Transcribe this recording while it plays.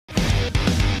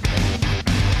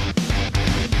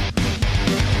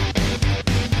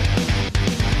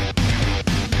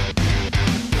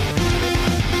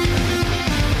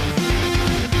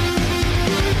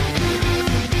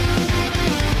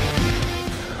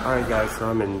Alright guys, so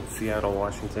I'm in Seattle,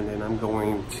 Washington, and I'm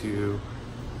going to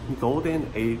Golden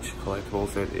Age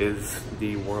Collectibles. It is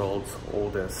the world's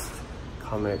oldest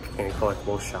comic and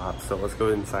collectible shop. So let's go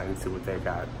inside and see what they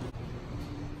got.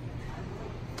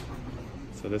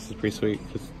 So this is pretty sweet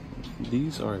because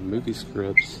these are movie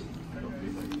scripts.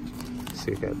 So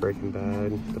you got Breaking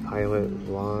Bad, The Pilot,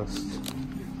 Lost,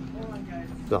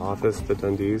 The Office, The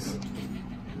Dundies.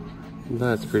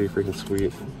 That's pretty freaking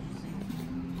sweet.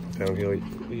 Down here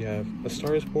we have A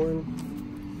Star is Born,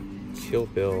 Kill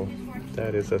Bill.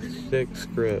 That is a thick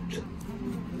script.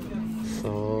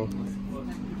 Saw,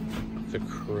 The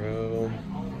Crow,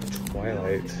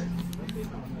 Twilight,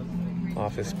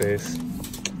 Office Space.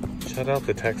 Shout out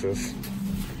to Texas.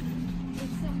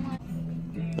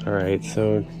 Alright,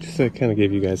 so just to kind of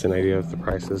give you guys an idea of the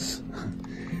prices.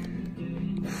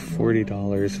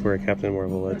 $40 for a Captain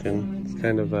Marvel Legend. It's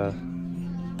kind of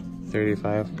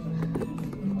 $35.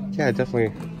 Yeah,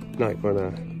 definitely not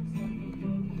gonna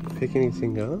pick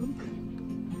anything up,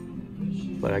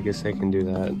 but I guess I can do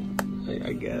that.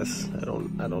 I guess I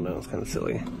don't know. It's kind of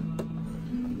silly.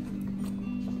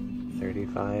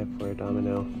 35 for a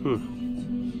domino.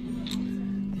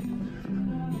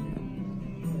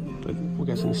 But we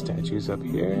got some statues up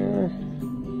here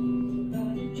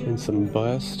and some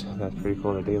bust. That's pretty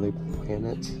cool. The Daily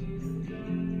Planet.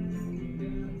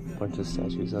 Bunch of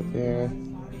statues up there.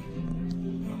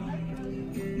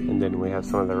 And then we have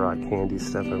some of the rock candy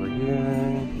stuff over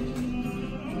here.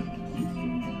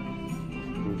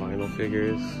 Some vinyl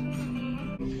figures.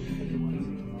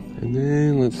 And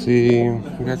then let's see,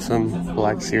 we got some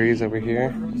Black Series over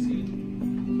here.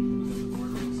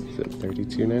 Is it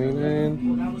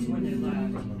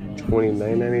 $32.99?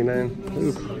 $29.99?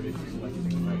 Ooh.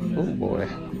 Oh boy.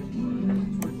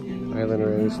 Island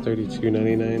Rose,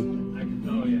 $32.99.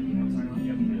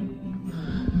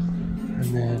 And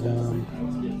then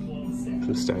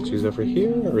some statues over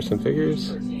here, or some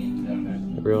figures.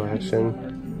 Real action.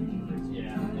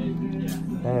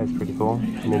 That is pretty cool.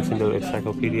 Nintendo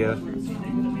Encyclopedia.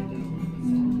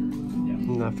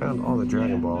 And I found all the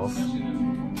Dragon Balls.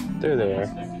 There they are.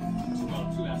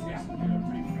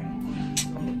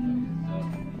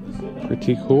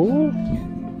 Pretty cool.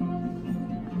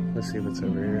 Let's see what's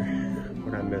over here.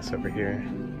 What I miss over here.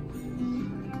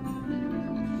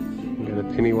 We got a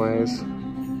Pennywise.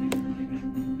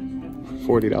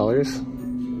 $40.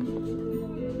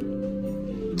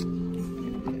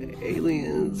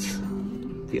 Aliens,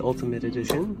 the Ultimate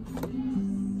Edition.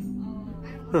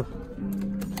 Huh.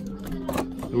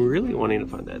 I'm really wanting to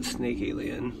find that snake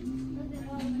alien,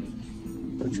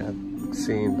 which I've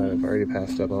seen but I've already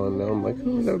passed up on. Now I'm like,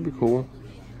 oh, that would be cool.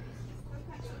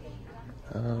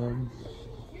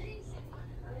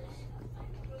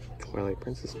 Twilight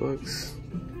Princess books.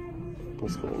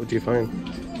 What's cool? What do you find?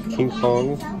 King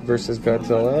Kong versus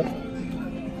Godzilla,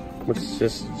 which is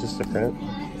just different.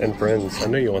 And Friends. I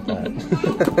know you want that.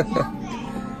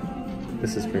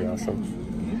 This is pretty awesome.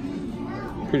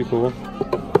 Pretty cool.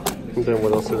 And then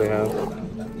what else do they have?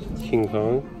 King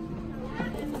Kong.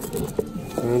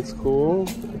 That's cool.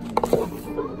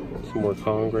 Some more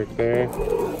Kong right there.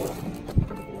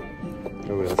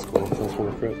 Oh, that's cool. That's from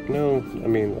the crypt. No, I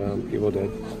mean Evil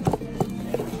Dead.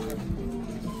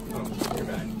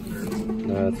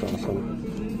 That's awesome.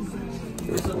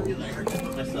 Cool.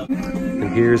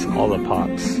 And here's all the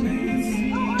pops.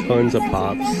 Tons of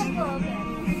pops.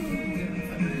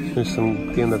 There's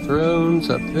some Game of Thrones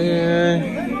up there.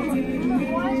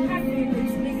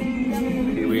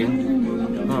 Kiwi.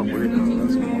 Oh, weird.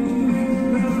 That's cool.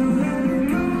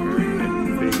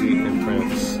 Baby and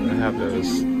Prince. I have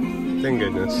those. Thank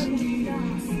goodness.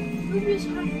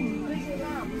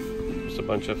 There's a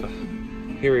bunch of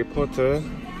Harry Potter.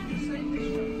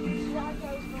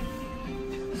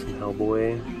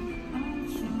 Hellboy,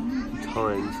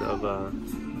 tons of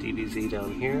DBZ down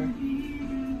here,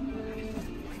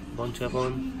 bunch of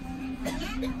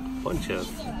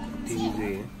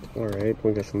DBZ. Alright,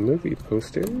 we got some movie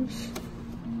posters.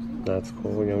 That's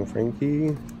cool. Young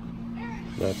Frankie,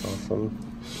 that's awesome.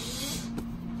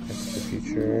 That's the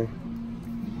future.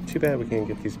 Too bad we can't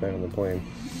get these back on the plane.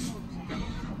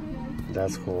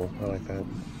 That's cool. I like that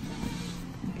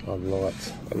a lot.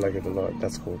 I like it a lot.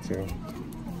 That's cool too.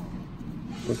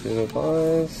 Wizard of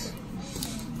Oz,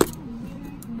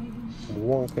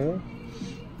 Wonka,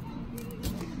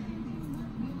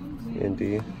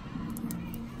 Indy.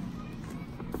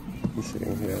 He's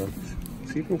sitting here.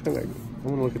 See if you can find that. I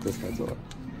want to look at this Godzilla.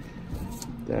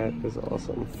 That is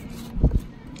awesome.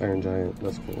 Iron Giant,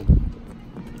 that's cool.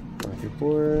 Rocky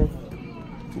Horror,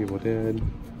 Evil Dead,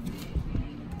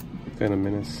 Phantom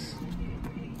Menace,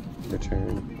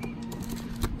 Return.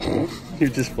 You're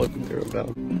just flipping through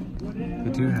them now. We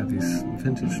do have these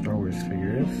vintage Star Wars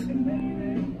figures.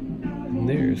 And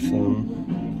there's some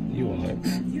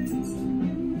Ewoks.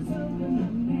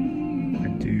 I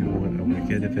do want a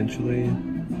Wicked eventually.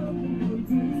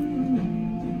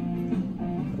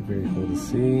 Very cool to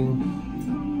see.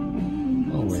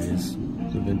 Always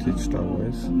the vintage Star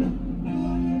Wars.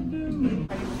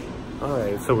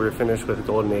 Alright, so we're finished with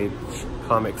Golden Age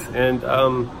comics. And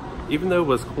even though it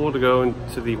was cool to go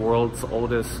into the world's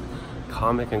oldest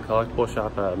comic and collectible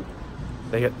shop,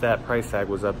 that price tag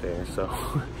was up there. So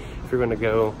if you're gonna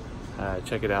go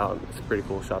check it out, it's a pretty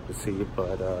cool shop to see,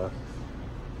 but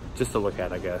just to look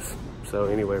at, I guess. So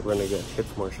anyway, we're gonna hit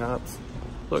some more shops.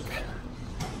 Look,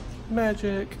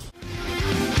 magic.